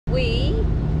We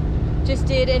just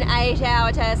did an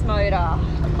 8-hour test motor.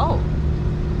 Oh.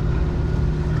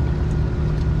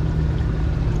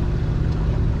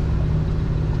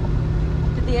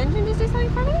 Did the engine just do something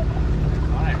funny?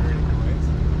 I heard it noise.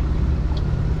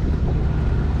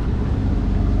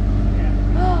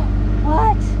 Yeah.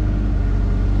 What?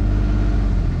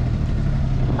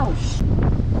 Oh, shit.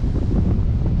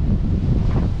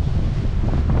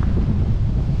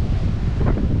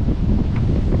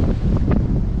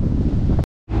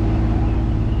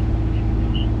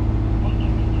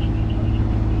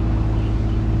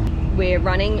 We're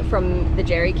running from the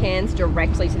jerry cans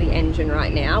directly to the engine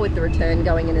right now with the return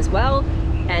going in as well.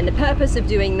 And the purpose of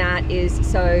doing that is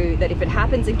so that if it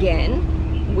happens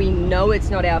again, we know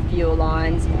it's not our fuel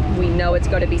lines. We know it's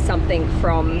got to be something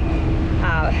from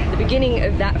the beginning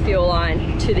of that fuel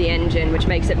line to the engine, which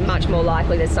makes it much more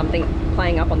likely there's something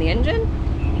playing up on the engine.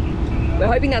 We're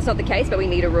hoping that's not the case, but we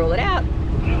need to rule it out.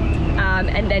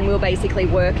 And then we'll basically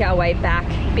work our way back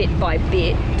bit by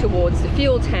bit towards the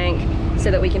fuel tank so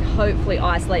that we can hopefully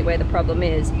isolate where the problem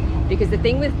is. Because the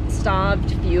thing with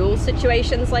starved fuel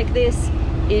situations like this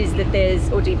is that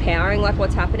there's, or depowering like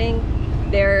what's happening,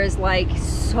 there's like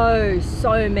so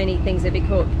many things that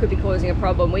could be causing a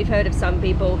problem. We've heard of some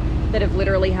people that have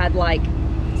literally had like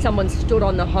someone stood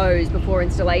on the hose before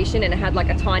installation and it had like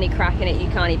a tiny crack in it you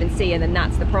can't even see, and then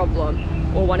that's the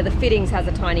problem. Or one of the fittings has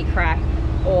a tiny crack,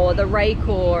 or the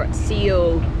Raycore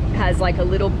seal has like a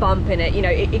little bump in it. You know,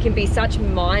 it can be such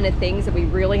minor things that we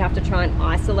really have to try and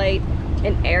isolate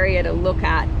an area to look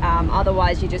at.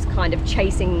 Otherwise you're just kind of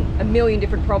chasing a million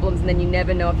different problems and then you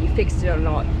never know if you fixed it or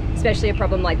not, especially a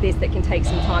problem like this that can take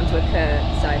some time to occur.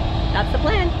 So that's the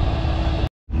plan.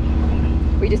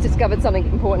 We just discovered something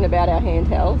important about our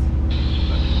handhelds.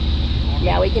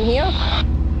 Now we can hear,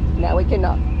 now we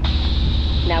cannot.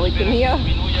 Now we can hear,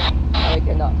 now we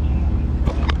cannot.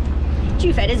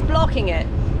 Chuffed is blocking it,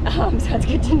 so it's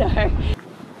good to know.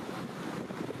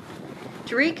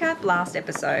 To recap last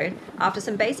episode, after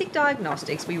some basic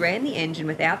diagnostics, we ran the engine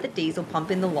without the diesel pump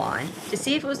in the line to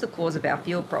see if it was the cause of our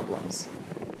fuel problems.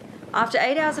 After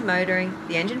 8 hours of motoring,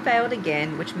 the engine failed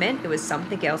again, which meant there was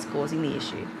something else causing the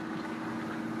issue.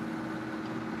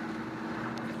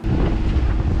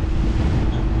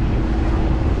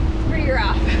 It's pretty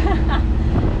rough.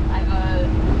 I'm a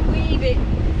wee bit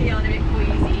feeling a bit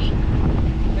queasy.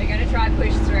 We're going to try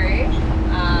push through.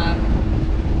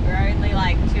 We're only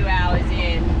like 2 hours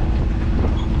in,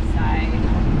 so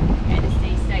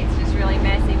NSD state's just really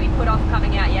messy. We put off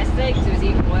coming out yesterday because it was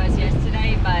even worse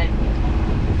yesterday, but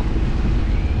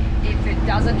if it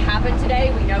doesn't happen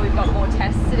today, we know we've got more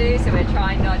tests to do, so we're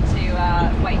trying not to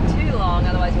wait too long,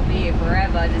 otherwise we'll be here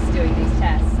forever just doing these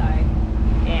tests. So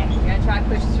yeah, we're going to try and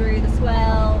push through the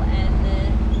swell and the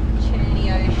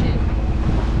churny ocean.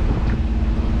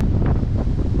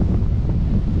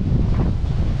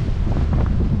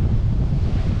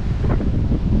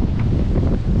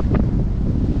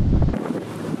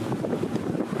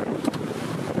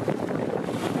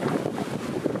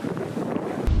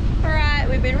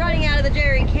 We've been running out of the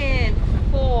jerry can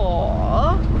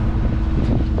for,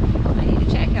 I need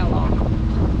to check how long,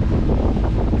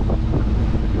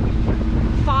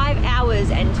 5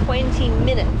 hours and 20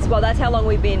 minutes. Well, that's how long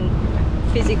we've been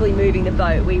physically moving the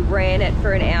boat. We ran it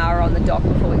for an hour on the dock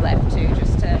before we left too,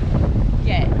 just to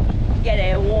get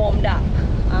it warmed up,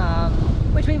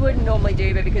 which we wouldn't normally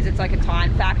do, but because it's like a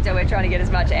time factor, we're trying to get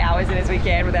as much hours in as we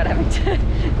can without having to,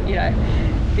 you know,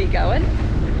 be going.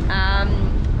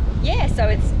 Yeah, so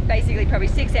it's basically probably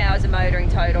 6 hours of motoring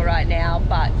total right now,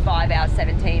 but 5 hours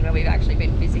 17 where we've actually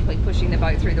been physically pushing the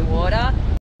boat through the water.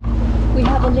 We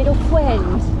have a little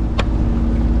friend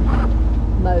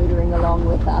motoring along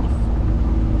with us.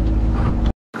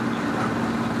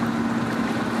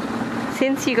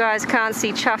 Since you guys can't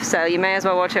see Chuff sail, you may as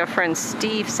well watch our friend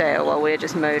Steve sail while we're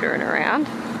just motoring around.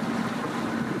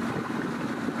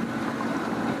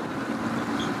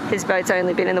 His boat's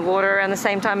only been in the water around the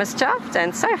same time as Chuffed,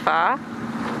 and so far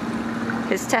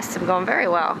his tests have gone very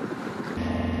well.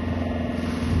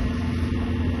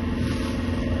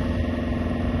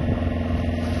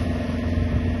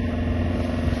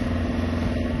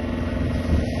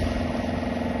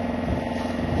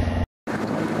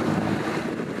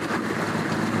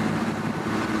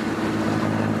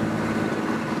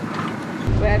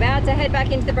 We're about to head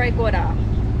back into the breakwater.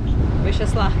 Wish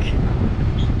us luck.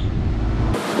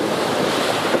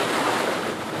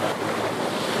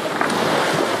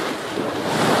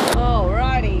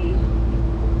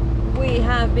 We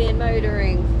have been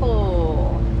motoring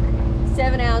for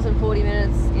 7 hours and 40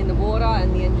 minutes in the water,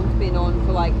 and the engine's been on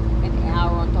for like an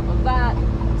hour on top of that.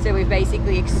 So we've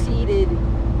basically exceeded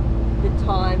the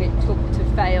time it took to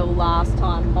fail last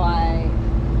time by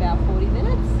about 40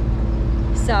 minutes.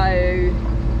 So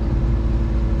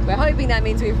we're hoping that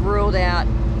means we've ruled out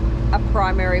a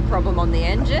primary problem on the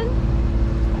engine.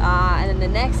 And then the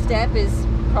next step is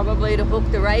probably to hook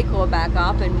the Raycore back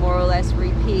up and more or less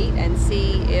repeat and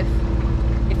see if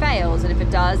it fails. And if it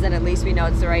does, then at least we know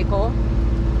it's the Raycore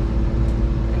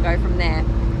and go from there.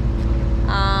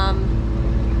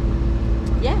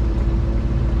 Yeah.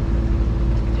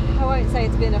 I won't say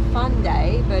it's been a fun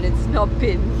day, but it's not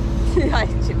been,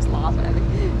 Jim's laughing at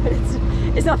me, but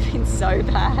it's not been so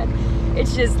bad.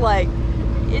 It's just like,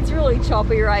 it's really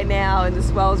choppy right now and the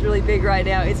swell's really big right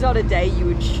now. It's not a day you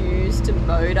would choose to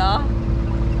motor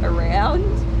around.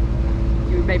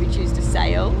 You would maybe choose to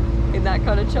sail in that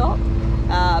kind of chop.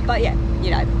 But yeah, you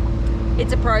know,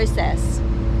 it's a process.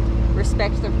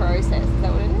 Respect the process, is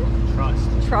that what it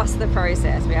is? Trust the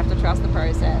process. We have to trust the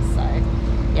process, so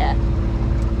yeah.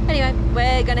 Anyway,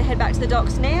 we're gonna head back to the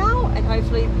docks now and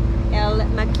hopefully La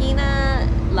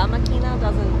Máquina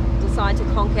doesn't decide to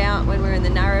conk out when we're in the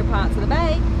narrow parts of the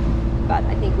bay, but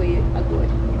I think we are good.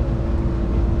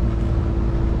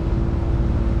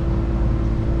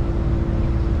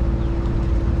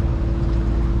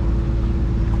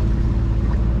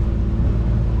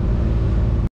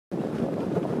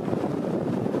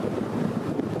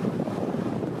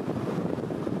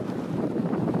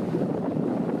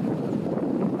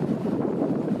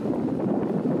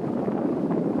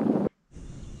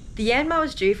 The Yanmar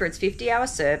was due for its 50-hour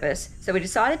service, so we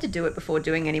decided to do it before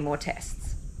doing any more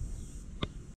tests.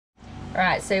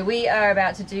 Alright, so we are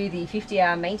about to do the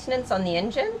 50-hour maintenance on the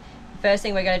engine. First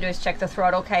thing we're going to do is check the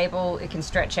throttle cable. It can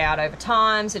stretch out over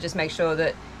time, so just make sure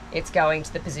that it's going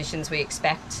to the positions we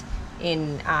expect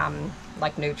in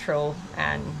like neutral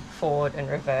and forward and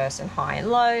reverse and high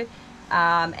and low.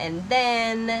 And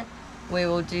then we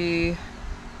will do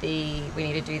we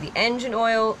need to do the engine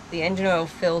oil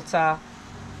filter,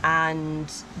 and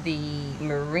the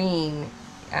marine,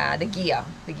 the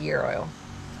gear oil.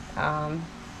 And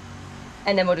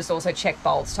then we'll just also check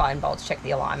bolts, tighten bolts, check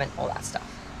the alignment, all that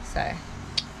stuff. So,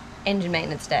 engine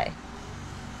maintenance day.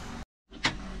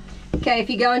 Okay,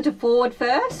 if you go into forward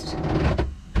first,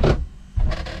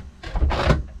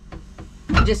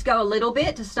 just go a little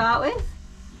bit to start with.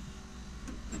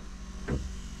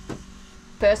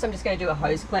 First, I'm just going to do a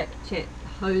hose clamp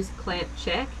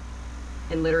check.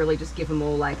 And literally just give them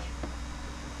all like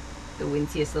the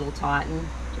winciest little tighten,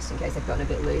 just in case they've gotten a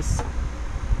bit loose.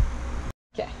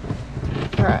 Okay.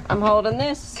 All right, I'm holding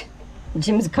this.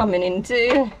 Jim's coming in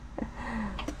too.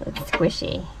 It's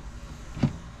squishy.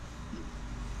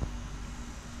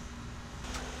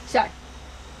 So,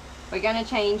 we're going to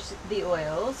change the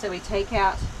oil. So we take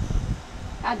out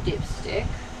our dipstick.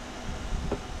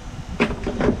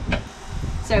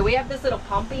 So we have this little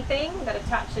pumpy thing that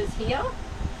attaches here,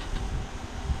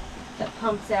 that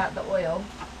pumps out the oil.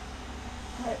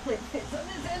 Hopefully it fits on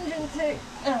this engine too.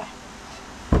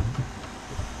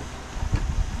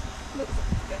 Looks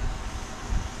like it's good.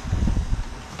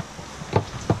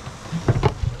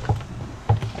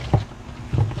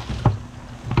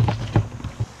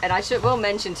 And I will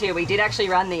mention too, we did actually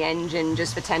run the engine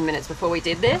just for 10 minutes before we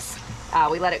did this.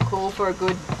 We let it cool for a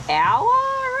good hour,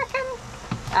 I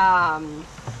reckon.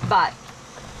 But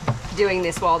doing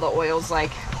this while the oil's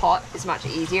like hot is much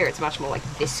easier. It's much more like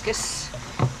viscous,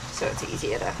 so it's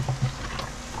easier to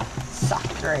suck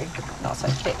through, not so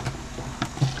thick.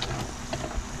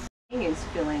 Thing is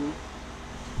filling,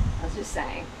 I was just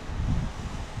saying,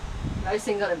 most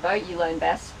things on a boat you learn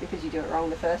best because you do it wrong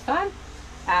the first time.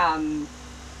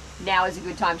 Now is a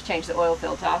good time to change the oil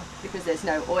filter because there's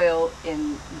no oil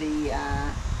in the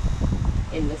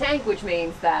tank, which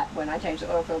means that when I change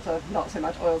the oil filter, not so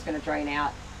much oil is going to drain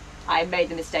out. I made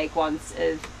the mistake once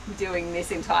of doing this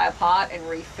entire part and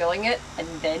refilling it and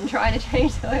then trying to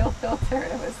change the oil filter,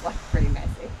 and it was like pretty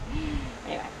messy.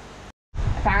 Anyway,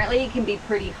 apparently it can be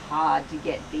pretty hard to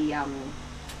get the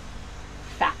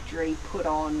factory put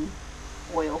on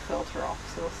oil filter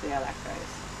off, so we'll see how that goes.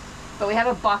 But we have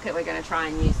a bucket we're going to try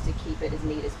and use to keep it as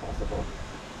neat as possible.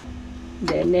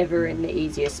 They're never in the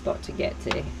easiest spot to get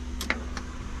to.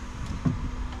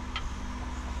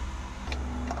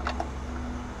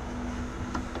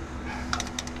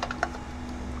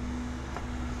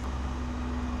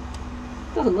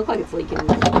 Doesn't look like it's leaking a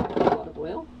lot of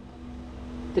oil.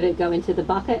 Did it go into the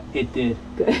bucket? It did.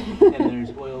 Good. And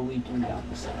there's oil leaking down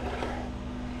the side.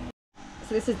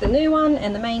 So this is the new one,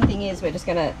 and the main thing is we're just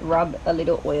going to rub a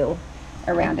little oil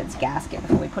around its gasket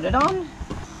before we put it on.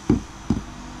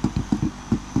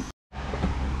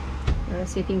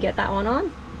 Let's see if you can get that one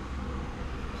on.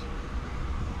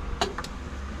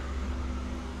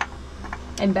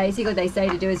 And basically what they say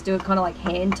to do is do it kind of like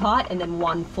hand tight and then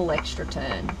one full extra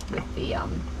turn with the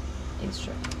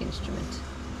instrument.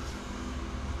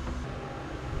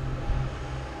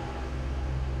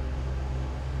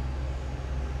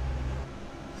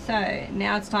 So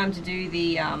now it's time to do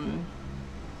the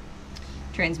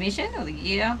transmission or the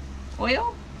gear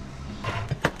oil.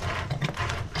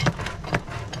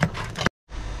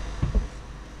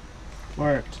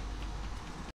 Worked.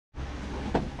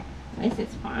 At least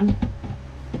it's fun.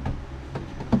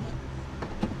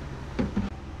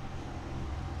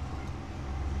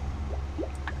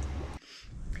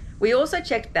 We also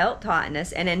checked belt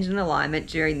tightness and engine alignment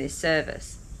during this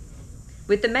service.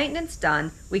 With the maintenance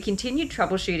done, we continued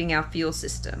troubleshooting our fuel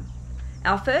system.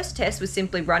 Our first test was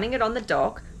simply running it on the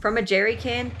dock from a jerry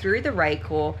can through the ray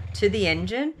core to the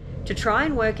engine to try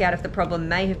and work out if the problem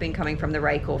may have been coming from the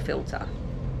ray core filter.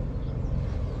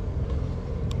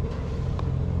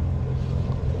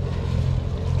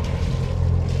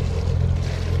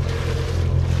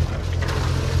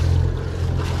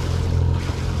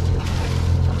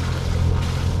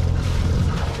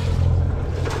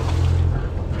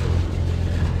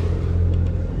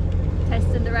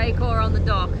 Testing the ray core on the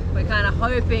dock. We're kind of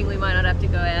hoping we might not have to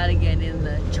go out again in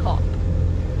the chop.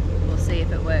 We'll see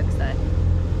if it works though.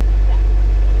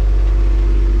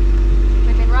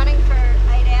 We've been running for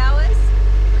 8 hours.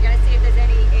 We're going to see if there's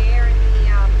any air in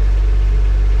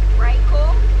the ray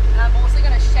core. And I'm also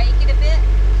going to shake it a bit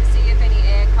to see if any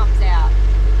air comes out.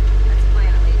 That's the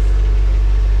plan at least.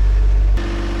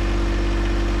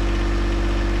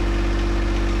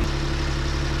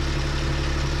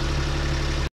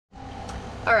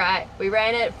 Alright, we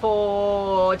ran it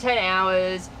for 10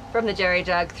 hours from the jerry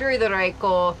jug through the ray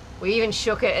core. We even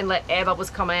shook it and let air bubbles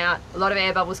come out. A lot of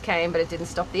air bubbles came, but it didn't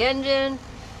stop the engine.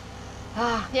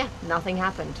 Yeah, nothing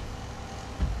happened.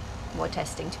 More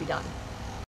testing to be done.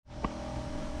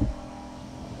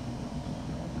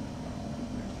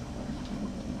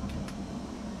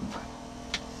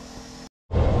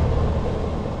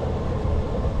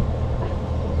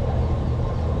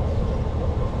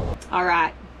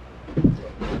 Alright.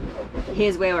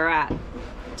 Here's where we're at.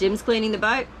 Jim's cleaning the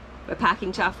boat, we're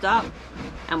packing Chuffed up,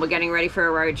 and we're getting ready for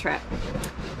a road trip.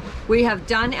 We have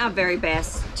done our very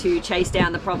best to chase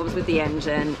down the problems with the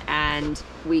engine, and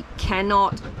we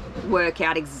cannot work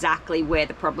out exactly where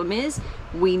the problem is.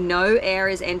 We know air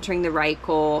is entering the ray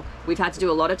core. We've had to do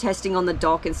a lot of testing on the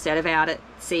dock instead of out at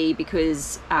sea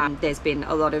because there's been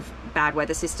a lot of bad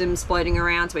weather systems floating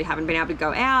around, so we haven't been able to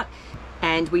go out.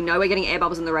 And we know we're getting air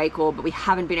bubbles in the ray core, but we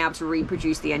haven't been able to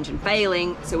reproduce the engine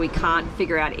failing, so we can't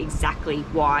figure out exactly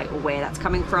why or where that's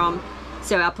coming from.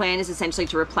 So our plan is essentially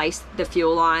to replace the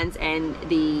fuel lines and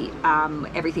the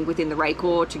everything within the ray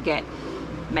core to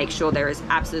make sure there is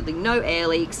absolutely no air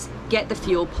leaks, get the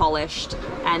fuel polished,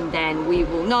 and then we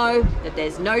will know that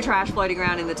there's no trash floating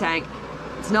around in the tank.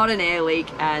 It's not an air leak,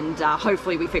 and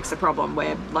hopefully we fix the problem.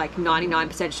 We're like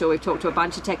 99% sure. We've talked to a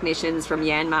bunch of technicians from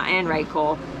Yanmar and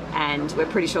Raycore, and we're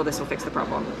pretty sure this will fix the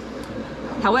problem.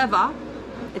 However,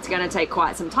 it's going to take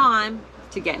quite some time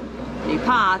to get new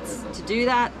parts to do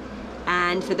that.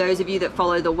 And for those of you that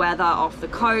follow the weather off the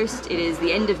coast, it is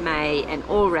the end of May, and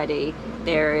already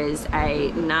there is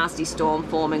a nasty storm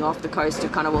forming off the coast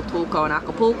of Huatulco and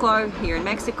Acapulco here in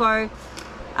Mexico.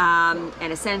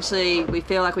 And essentially we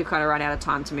feel like we've kind of run out of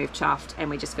time to move Chuffed, and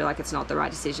we just feel like it's not the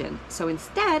right decision. So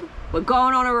instead, we're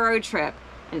going on a road trip,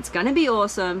 and it's going to be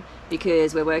awesome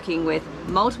because we're working with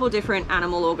multiple different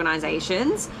animal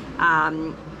organizations,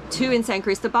 2 in San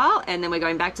Cristobal, and then we're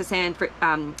going back to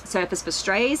Surface for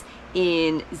Strays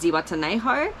in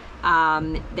Zihuatanejo.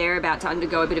 They're about to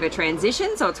undergo a bit of a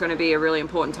transition, so it's going to be a really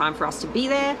important time for us to be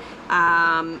there.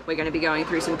 We're going to be going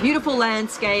through some beautiful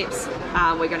landscapes.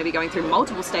 We're going to be going through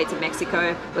multiple states of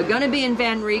Mexico. We're going to be in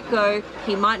Van Rico.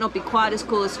 He might not be quite as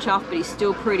cool as Chuffed, but he's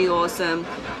still pretty awesome.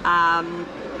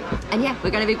 And yeah,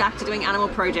 we're going to be back to doing animal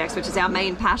projects, which is our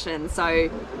main passion. So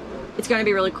it's going to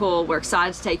be really cool. We're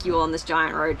excited to take you all on this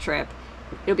giant road trip.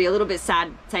 It'll be a little bit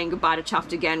sad saying goodbye to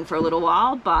Chuffed again for a little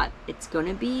while, but it's going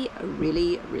to be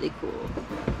really, really cool.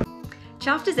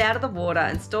 Chuffed is out of the water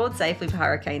and stored safely for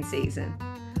hurricane season.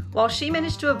 While she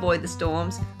managed to avoid the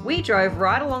storms, we drove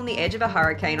right along the edge of a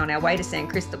hurricane on our way to San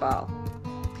Cristobal.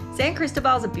 San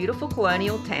Cristobal is a beautiful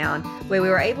colonial town where we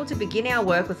were able to begin our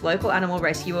work with local animal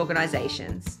rescue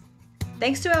organisations.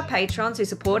 Thanks to our patrons who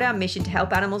support our mission to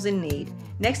help animals in need.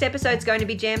 Next episode's going to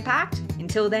be jam-packed.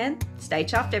 Until then, stay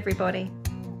chuffed, everybody.